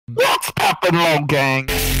long gang.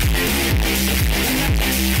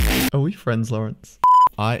 Are we friends, Lawrence?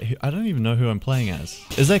 I don't even know who I'm playing as.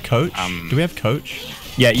 Is there coach? Do we have coach?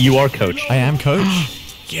 Yeah, you are coach. I am coach?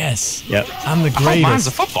 Yes. Yep. I'm the Oh, greatest. mine's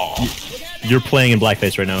a football. You're playing in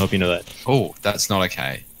blackface right now. I hope you know that. Oh, that's not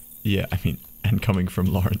okay. Yeah, I mean, and coming from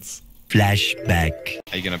Lawrence. Flashback.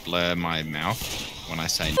 Are you gonna blur my mouth when I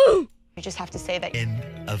say? You just have to say that. End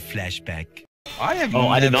of flashback. I have. Oh,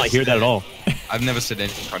 I did not hear that at all. I've never said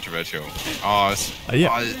anything controversial. Oh,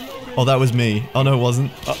 Yeah. Oh, that was me. Oh, no, it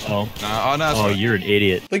wasn't. Uh-oh. No. Oh, you're an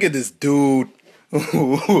idiot. Look at this dude.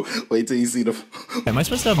 Wait till you see the. Am I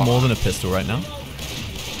supposed to have more than a pistol right now?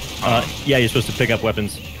 Yeah, you're supposed to pick up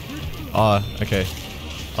weapons. Okay.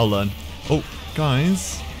 I'll learn. Oh,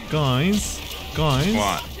 guys.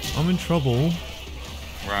 What? I'm in trouble.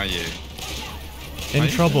 Where are you? In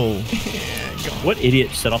trouble. What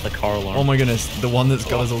idiot set off the car alarm? Oh my goodness, the one that's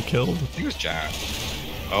got us all killed. I think it was Jarrah.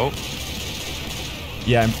 Oh.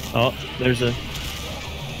 Yeah, Oh, there's a...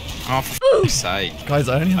 Oh, for f***'s sake. guys,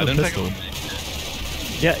 I only have a didn't pistol.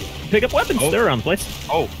 Yeah, pick up weapons. Oh. They're around the place.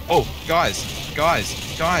 Oh, guys.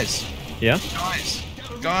 Yeah?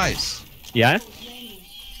 Guys. Yeah?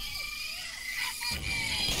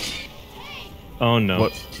 Oh no.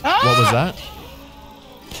 What was that?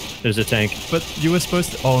 There's a tank. But you were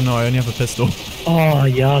supposed to... Oh no, I only have a pistol. Oh,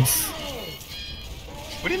 yes.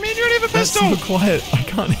 What do you mean you don't have a That's pistol? so quiet, I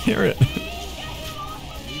can't hear it.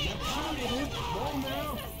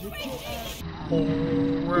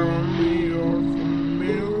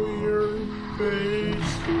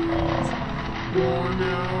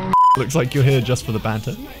 Looks like you're here just for the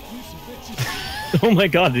banter. Oh my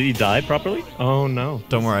god, did he die properly? Oh no.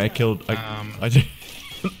 Don't worry, I killed... I did...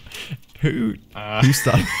 Who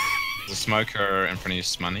started? There's a smoker in front of you,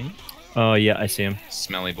 Smoney. Oh yeah, I see him.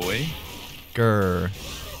 Smelly boy. Grr.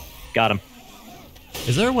 Got him.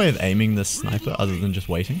 Is there a way of aiming this sniper other than just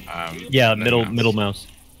waiting? Yeah, no middle mouse.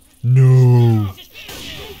 No.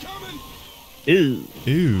 Ew.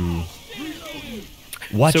 Ew.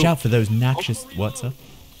 Watch So- out for those noxious... What's up?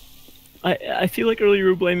 I feel like earlier you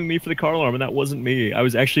were blaming me for the car alarm, and that wasn't me. I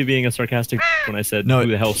was actually being a sarcastic when I said, No,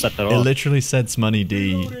 who the hell set that It off? literally said Smoney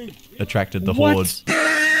D attracted the What? horde.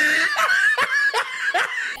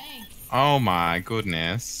 Oh my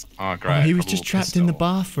goodness. Oh, great. Oh, he was Probable just trapped in the pistol.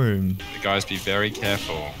 bathroom. Guys, be very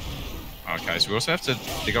careful. Okay, so we also have to...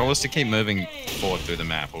 The goal is to keep moving forward through the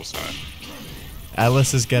map also.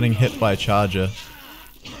 Alice is getting hit by a charger.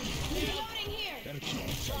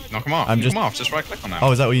 Knock him off. I'm Knock just- him off. Just right click on that.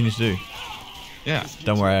 Oh, is that what you need to do? Yeah.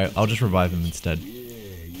 Don't worry, I'll just revive him instead.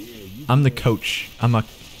 I'm the coach. I'm a...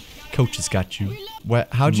 Coach has got you. Where?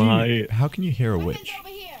 How can you hear a witch?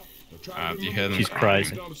 Do you hear them? She's crying.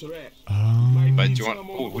 But do you want...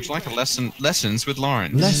 Oh, would you like a lessons with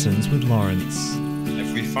Lawrence? Lessons with Lawrence.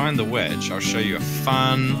 If we find the witch, I'll show you a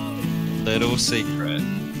fun little secret.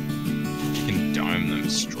 You can dome them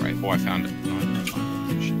straight. Oh, I found it.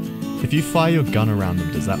 If you fire your gun around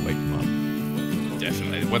them, does that wake them up?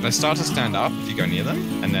 Definitely. When they start to stand up, if you go near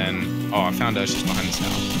them, and then... Oh, I found her. She's behind this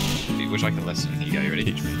house. Would you like a lesson? Here you go. You ready?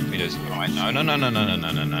 Teach me. He does... Oh,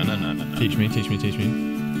 no. Teach me.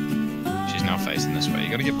 She's now facing this way. You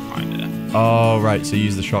gotta get behind her. Oh, right, so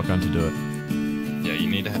use the shotgun to do it. Yeah, you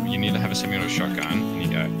need to have a semi-auto shotgun, and you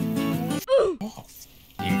go. Oh.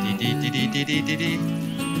 Ding, dee, dee, dee, dee, dee, dee, dee. Yeah.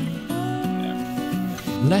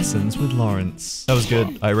 Lessons with Lawrence. That was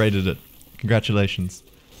good. I rated it. Congratulations.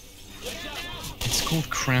 It's called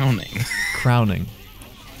crowning. Crowning.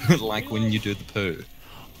 Like when you do the poo.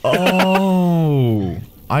 Oh!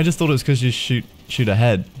 I just thought it was because you shoot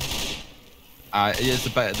ahead. Yeah,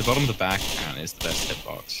 the bottom of the back count is the best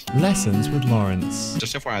hitbox. Lessons with Lawrence.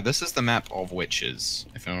 Just FYI, this is the map of witches.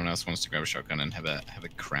 If anyone else wants to grab a shotgun and have a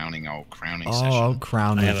crowning session. Oh, I'll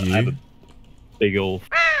crown I with have you. a big old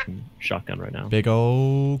shotgun right now. Big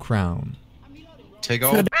ol' crown. Take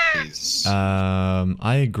old please.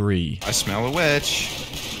 I agree. I smell a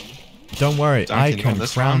witch. Don't worry, Duncan, I you want can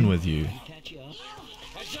this crown one? with you.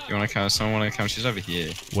 You wanna come? Someone wanna come? She's over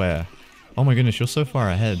here. Where? Oh my goodness, you're so far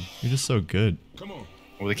ahead. You're just so good. Well,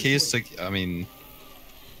 the key is to. I mean.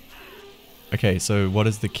 Okay, so what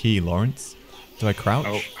is the key, Lawrence? Do I crouch?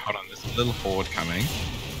 Oh, hold on. There's a little horde coming.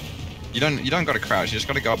 You don't got to crouch. You just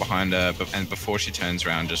got to go behind her, and before she turns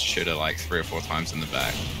around, just shoot her like 3 or 4 times in the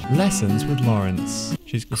back. Lessons with Lawrence.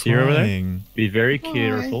 She's You see her over there? crying. Be very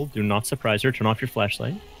careful. Do not surprise her. Turn off your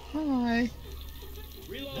flashlight. Hi.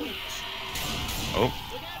 Oh.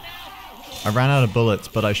 I ran out of bullets,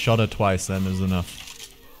 but I shot her twice, then it was enough.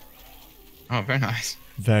 Oh, very nice.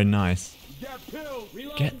 Very nice.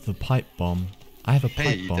 Get the pipe bomb. I have a pipe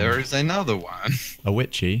Hey, bomb. there is another one. A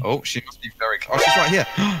witchy. Oh, she must be very close. Oh, she's right here.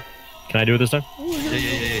 Can I do it this time?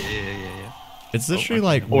 Yeah. It's literally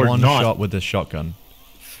like Or one not. shot with this shotgun.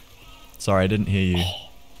 Sorry, I didn't hear you.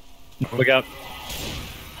 Look out.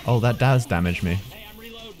 Oh, that does damage me.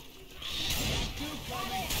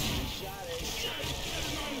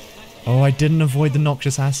 Oh, I didn't avoid the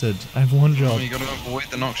noxious acid. I have one Oh, job. you gotta avoid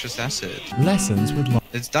the noxious acid. Lessons with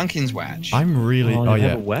It's Duncan's watch. I'm really... Oh, Oh, you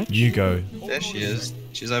have yeah. a wedge? You go. There she is.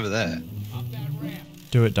 She's over there.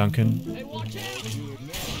 Do it, Duncan.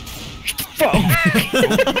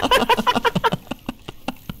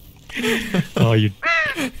 Oh, you.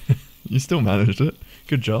 You still managed it.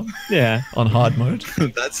 Good job. Yeah. On hard mode.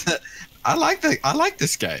 That's it. I like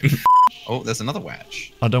this game. Oh, there's another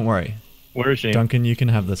watch. Oh, don't worry. Where is she? Duncan, you can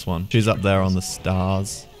have this one. She's up there on the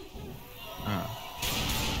stars.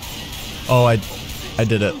 Oh, I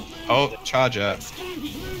did it. Oh, charger.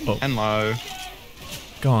 Oh. Hello.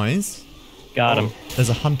 Guys, Got him. there's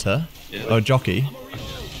a hunter. Yeah. Oh, jockey.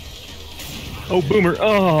 Oh, boomer.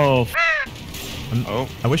 Oh. Oh.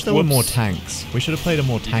 I wish there were more Whoops. tanks. We should have played a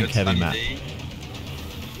more you tank good, heavy Sunny map. D?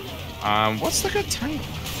 What's the good tank?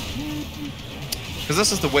 Because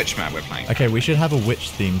this is the witch map we're playing. Okay, we should have a witch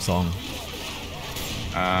theme song.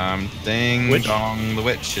 Ding Witch? dong, the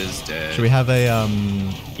witch is dead. Should we have a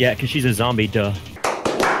Yeah, because she's a zombie, duh.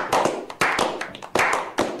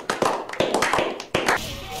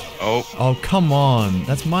 Oh, Oh, come on.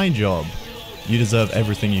 That's my job. You deserve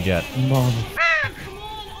everything you get. Mom.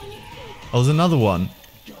 Oh, there's another one.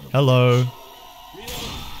 Hello.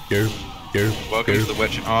 welcome to the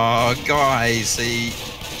witch. Oh, guys, see.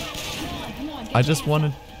 I just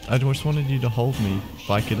wanted you to hold me,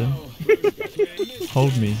 Vicodin.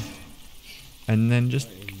 Hold me. And then just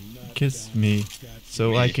kiss me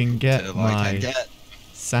so I can get Till I my can get.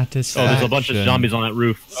 satisfaction. Oh, there's a bunch of zombies on that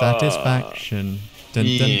roof. Satisfaction. Dun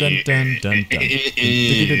dun dun dun dun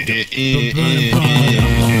dun.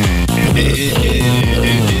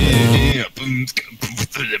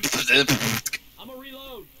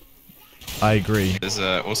 I agree. There's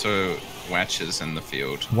also watches in the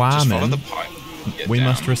field. Wow, Just follow man. the pipe. Get We down.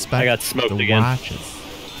 must respect I got smoked the again. watches.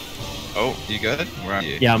 Oh, you good? Where are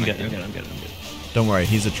you? Yeah, I'm Like, good. I'm good. Don't worry,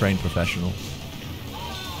 he's a trained professional.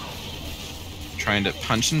 Trained at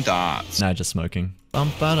punching darts. Nah, just smoking.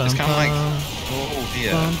 It's kind of like, oh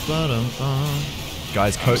dear.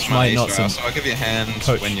 Guys, I'm coach might smutty, not so some. I'll give you a hand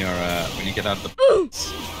Coach. when you get out of the.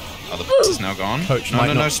 Oh, the is now gone. Coach no, might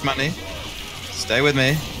no, not- no, Smutty. Stay with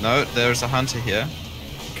me. No, there's a hunter here.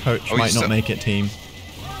 Coach Oh, you might not still- make it, team.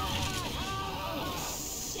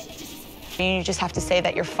 You just have to say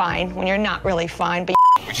that you're fine when you're not really fine, but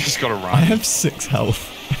We just gotta I run. have 6 health.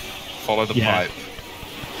 Follow the Yeah.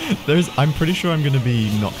 pipe. I'm pretty sure I'm gonna be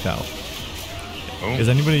knocked out. Oh, Is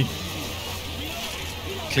anybody?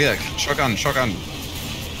 clear. Shotgun.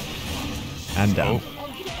 And down.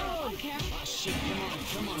 Oh,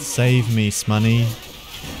 Save me, Smunny.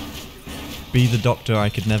 Be the doctor I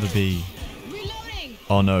could never be.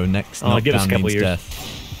 Oh no, next Oh, give us a knockdown couple means years. death.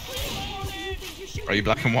 are you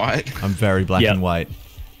black and white? I'm very black Yeah. and white.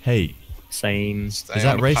 Hey, Same. Stay Is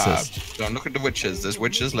that on the racist? path. Don't look at the witches. There's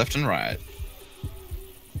witches left and right.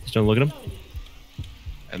 Just don't look at him.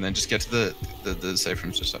 And then just get to the safe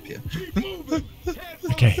room's just up here.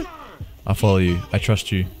 okay. I'll follow you. I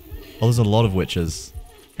trust you. Oh, there's a lot of witches.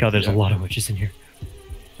 God, there's Yeah. a lot of witches in here.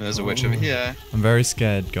 There's a witch over here. I'm very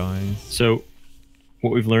scared, guys. So,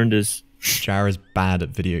 what we've learned is Jarrah's bad at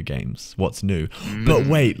video games. What's new? But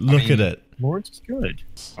wait, look at it. Lawrence is good.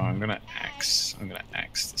 Oh, I'm gonna axe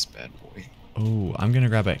this bad boy. Oh, I'm gonna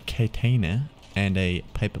grab a katana and a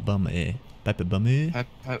paper bummer. Paper bummer?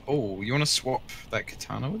 Oh, you wanna swap that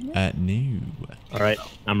katana with me? No. All right,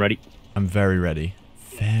 I'm ready. I'm very ready.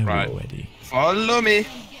 Very Right. ready. Follow me.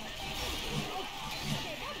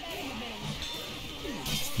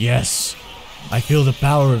 Yes! I feel the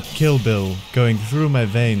power of Kill Bill going through my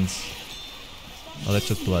veins. Oh, that's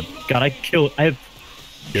just blood. God, I have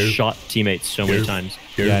shot teammates so many times.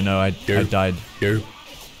 Yeah, I know, I died.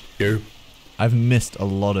 I've missed a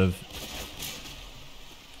lot of...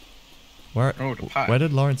 Where Oh, the pipe. Where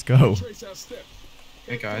did Lawrence go?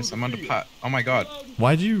 Hey guys, I'm under pat. Oh my god.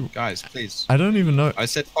 Why'd you... Guys, please. I don't even know... I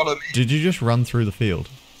said follow me. Did you just run through the field?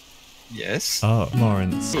 Yes. Oh,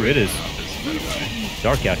 Lawrence. Oh, it is There's a better way.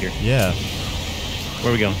 dark out here. Yeah. Where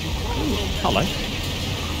are we going? Hello.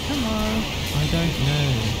 I don't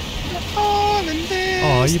know.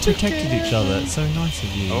 Oh, you protected each other. It's so nice of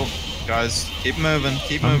you. Oh, guys, keep moving.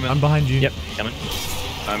 Keep I'm moving. behind you. Yep, coming.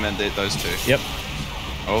 I meant those two. Yep.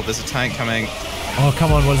 Oh, there's a tank coming. Oh,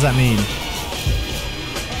 come on. What does that mean?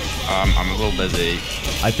 I'm a little busy.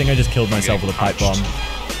 I think I just killed myself with a pipe bomb.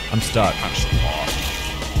 punched. I'm stuck. Punch the wall.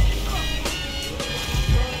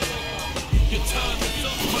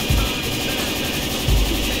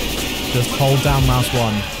 Just hold down mouse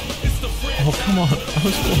 1. Oh, come on. I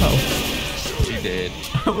was full health. You did.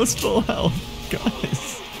 I was full health.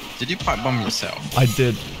 Guys. Did you pipe bomb yourself? I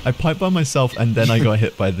did. I piped by myself and then I got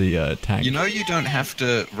hit by the tank. You know you don't have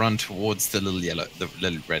to run towards the little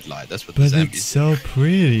red light. That's what the But zombies it's so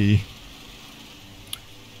pretty.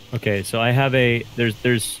 Okay, so I have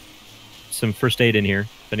there's some first aid in here.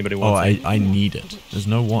 If anybody Oh, wants it. I need it. There's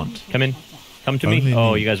no want. Come in. Come to me. Only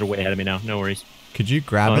Oh, me. you guys are way ahead of me now. No worries. Could you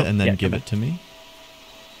grab it and then yeah, give come it to me?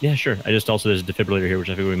 Yeah, sure. There's a defibrillator here, which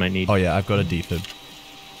I think we might need. Oh yeah, I've got a defib.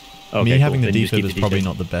 Okay, Me cool. having the Then you just defib keep is the probably defib.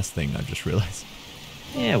 not the best thing, I've just realized.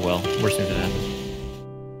 Yeah, well, worst things that happen.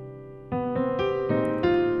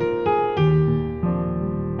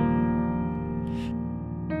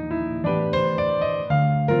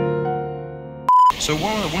 So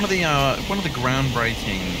one of the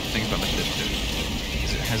groundbreaking things about the Clip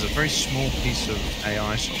is it has a very small piece of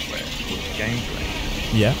AI software called Game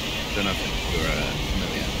Director. Yeah, Don't know if you're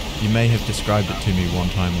familiar. you may have described it to me one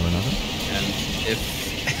time or another. And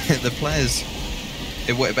if the players,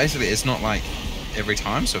 basically it's not like every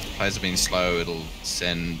time. So if the players are being slow, it'll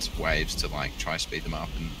send waves to like try speed them up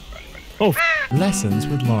and. Oh, Lessons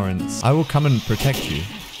with Lawrence. I will come and protect you.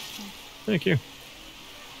 thank you.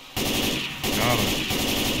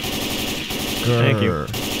 God, Thank you.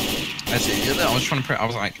 Grr. actually, I was trying to. I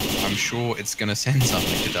was like, I'm sure it's gonna send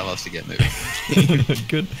something to tell us to get moving.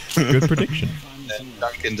 Good prediction. Then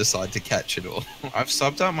Duncan decided to catch it all. I've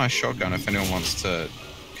subbed out my shotgun if anyone wants to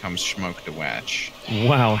come smoke the watch.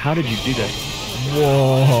 Wow, how did you do that?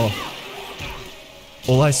 Whoa.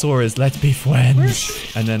 All I saw is let's be friends.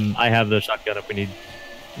 And then I have the shotgun if we need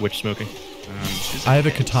witch smoking. She's I have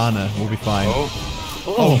a katana. We'll be fine. Oh,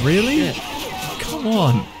 Oh, really? shit. Come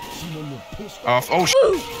on. off. Oh,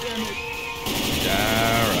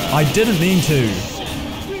 Jarrah. I didn't mean to.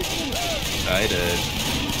 I did.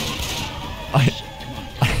 I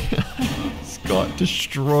got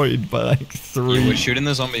destroyed by like You were 3. shooting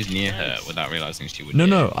the zombies near her without realizing she would.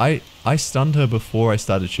 No, I stunned her before I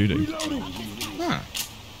started shooting. Huh.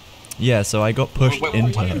 Yeah, so I got pushed What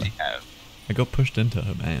into weapon her. do you have? I got pushed into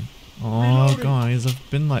her, man. Oh, guys, I've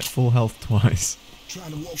been like full health twice.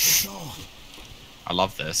 I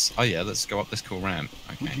love this. Oh yeah, let's go up this cool ramp.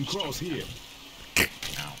 Okay.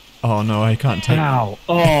 Ow. Oh no, I can't take. Ow.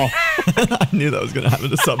 Oh. I knew that was gonna happen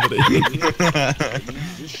to somebody. Hey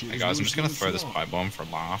guys, I'm just gonna throw this pipe bomb for a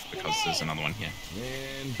laugh because there's another one here.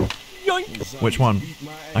 Which one?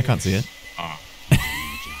 I can't see it. Oh.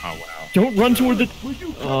 Oh wow. Don't run toward the...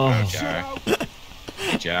 Oh, Oh. Jarrah.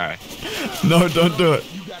 Hey Jarrah. No, don't do it.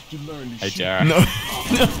 Hey Jarrah. No.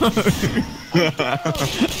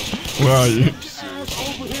 Where are you?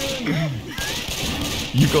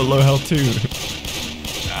 You got low health too.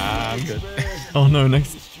 Nah, I'm good. Oh no,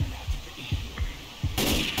 next.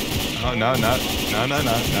 Oh no.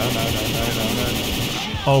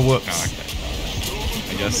 Oh, whoops. Oh, okay.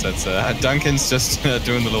 I guess that's Duncan's just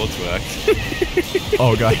doing the little twerk.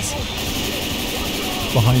 Oh, guys.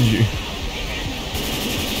 Behind you.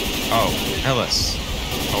 Oh, Ellis.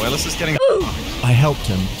 Oh, Ellis is getting. I helped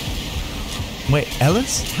him. Wait,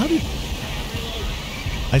 Ellis? How did...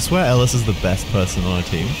 I swear Ellis is the best person on our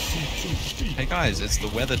team. Hey guys, it's the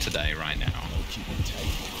weather today right now.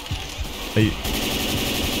 Are you...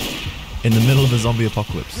 In the middle of a zombie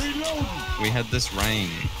apocalypse. We had this rain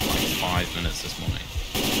for like 5 minutes this morning.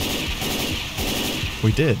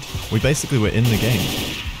 We did. We basically were in the game.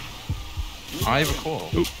 I recall.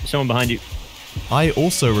 Oop, someone behind you. I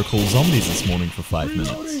also recall zombies this morning for 5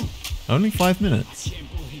 minutes. Only 5 minutes.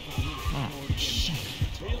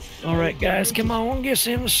 All right, guys, come on, get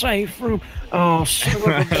in the safe room. Oh, son of a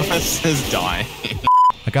bitch. Ellis is dying.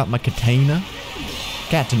 I got my katana.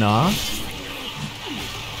 Katana.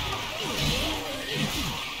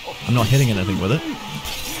 I'm not hitting anything with it.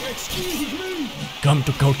 Come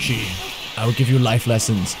to Kochi. I will give you life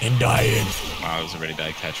lessons in dying. Wow, that was a really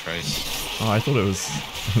bad catchphrase. Oh, I thought it was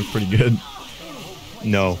pretty good.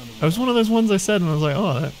 No. It was one of those ones I said and I was like,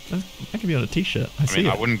 oh, that could be on a t-shirt. I I see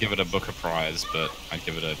mean, I it. wouldn't give it a Booker Prize, but I'd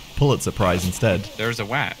give it a. Pulitzer Prize instead. There's a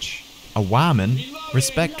watch. A woman.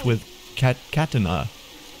 Respect with katana.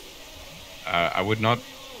 I would not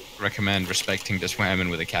recommend respecting this woman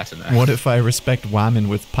with a katana. What if I respect women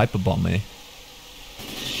with piper bomb me?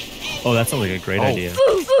 Oh, that sounds like a great idea.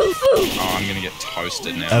 Oh, I'm gonna get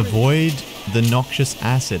toasted now. Avoid the noxious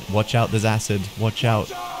acid. Watch out, there's acid. Watch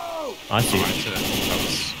out. I see. That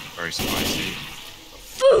was very spicy.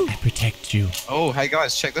 I protect you. Oh, hey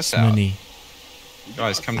guys, check this out. Money.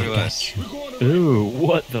 Guys, come I to got this. you. Ooh,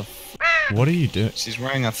 what the... What are you doing? She's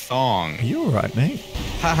wearing a thong. Are you alright, mate?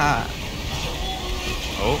 Haha.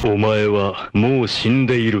 Oh, お前はもう死ん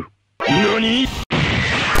でいる。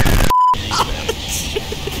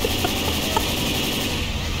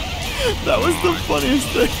That was the funniest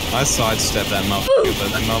thing. I sidestepped that motherfucker,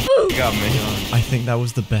 but that motherfucker got me. I think that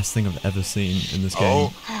was the best thing I've ever seen in this game.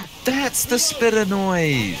 Oh, that's the spitter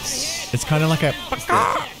noise. It's kind of like a...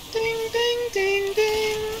 Ding, ding, ding,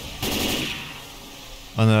 ding.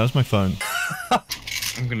 Oh no, that was my phone.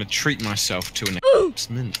 I'm gonna treat myself to an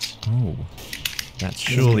announcement. Oh, that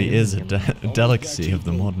surely is a delicacy of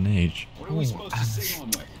the modern age.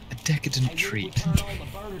 A decadent treat.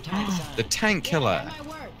 The tank killer.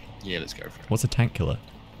 Yeah, let's go for it. What's a tank killer?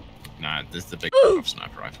 Nah, this is the big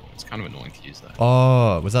sniper rifle. It's kind of annoying to use though.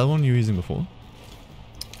 Oh, was that the one you were using before?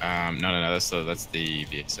 No, that's the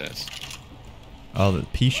VSS. Oh, the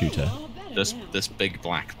pea shooter. This big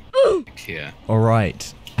black here. All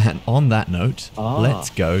right. And on that note,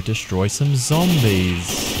 let's go destroy some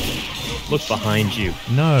zombies. Look behind you,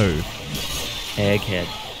 No, egghead.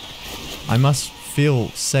 I must feel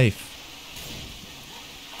safe.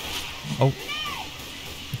 Oh,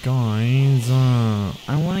 guys,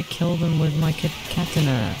 I want to kill them with my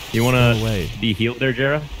katana. You want go to away. be healed there,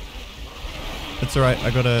 Jarrah? It's all right. I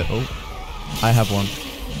gotta. Oh, I have one.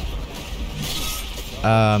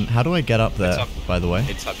 How do I get up there? It's up. By the way.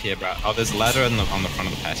 It's up here, bro. Oh, there's a ladder on the front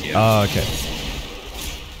of the patio. Oh, okay.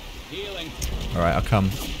 All right, I'll come.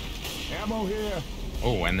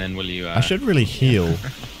 Oh, and then will you? I should really heal.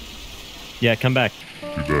 Yeah, come back. Do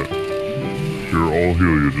that. Here, I'll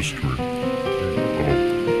heal you. Just come here.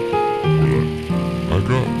 I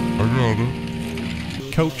got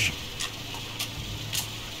it. Coach.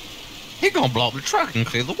 He gonna blow up the truck and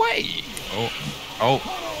clear the way. Oh.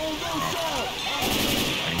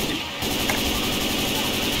 Thank you.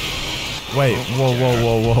 Wait.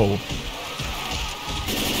 Whoa.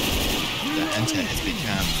 The hunter has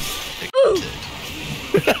become defeated.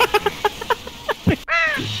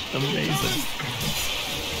 Amazing.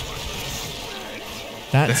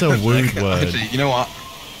 That's a word word. Actually, you know what?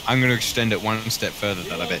 I'm going to extend it one step further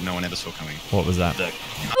that I bet no one ever saw coming. What was that? The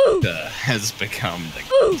hunter has become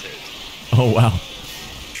defeated. Oh wow.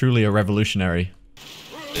 Truly a revolutionary.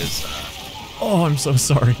 There's, Oh, I'm so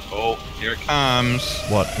sorry. oh, here it comes.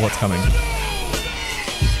 What's coming?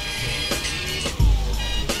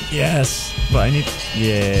 Yes, but I need...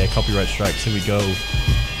 Yeah, copyright strikes. Here we go.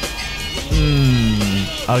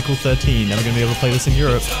 Article 13. Never gonna be able to play this in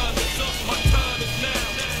Europe.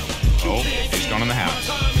 Oh, he's gone in the house.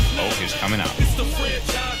 Oh, he's coming up.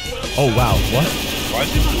 Oh wow, what? Why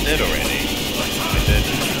is he not dead already? I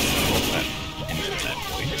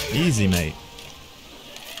did. Easy, mate.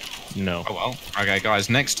 No. Oh well. Okay, guys.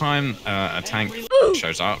 Next time a tank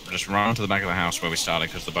shows up, just run to the back of the house where we started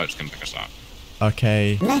because the boat's gonna pick us up.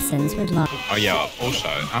 Okay. Lessons with love. Oh yeah. Also,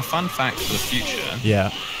 a fun fact for the future.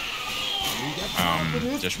 Yeah.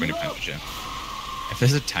 Just really playing for Jim. If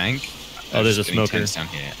there's a tank, Oh, there's a getting smoker. tense down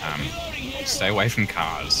here. Stay away from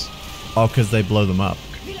cars. Oh, because they blow them up.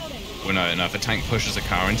 Well, no. If a tank pushes a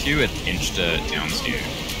car into you, it insta-downs you.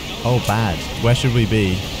 Oh, bad. Where should we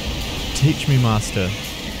be? Teach me, master.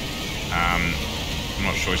 I'm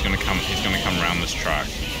not sure. He's gonna come around this truck.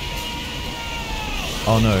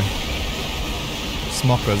 Oh no.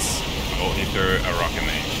 Smockers. Oh, he threw a rock at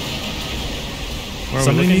me. Where are we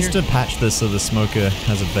Somebody looking needs here? to patch this so the smoker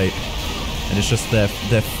has a vape. And it's just their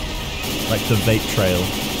like the vape trail.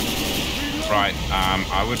 Right.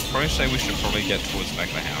 I would probably say we should probably get towards the back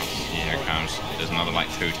of the house. Yeah, here it comes. There's another like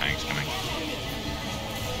 2 tanks coming.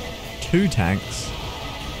 2 tanks.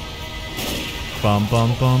 Bum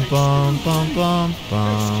bum bum bum bum bum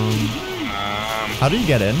bum. How do you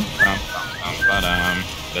get in? You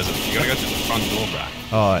gotta go through the front door, bruh.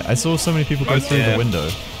 Oh, I saw so many people go through the window.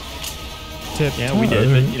 Yeah, we did,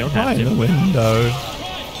 but you don't have to. the window.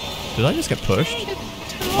 Did I just get pushed?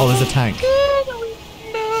 Oh, there's a tank.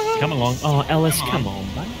 Come along. Oh, Ellis, come on,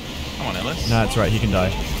 bud. Come on, Ellis. No, it's right. He can die.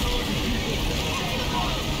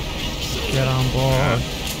 Get on board.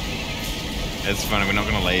 It's funny. We're not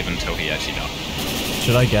gonna leave until he actually dies.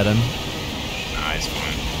 Should I get him? Nah, he's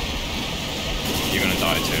fine. You're gonna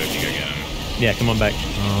die too if you go get him. Yeah, come on back.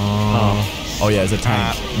 Oh yeah, it's a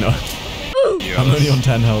tank. No, You, I'm Ellis. only on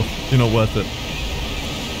 10 health. You're not worth it.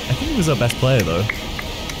 I think he was our best player though.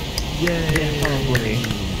 Yeah, probably.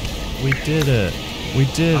 We did it. We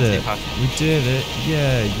did Party, it. party. We did it.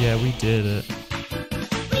 Yeah, we did it.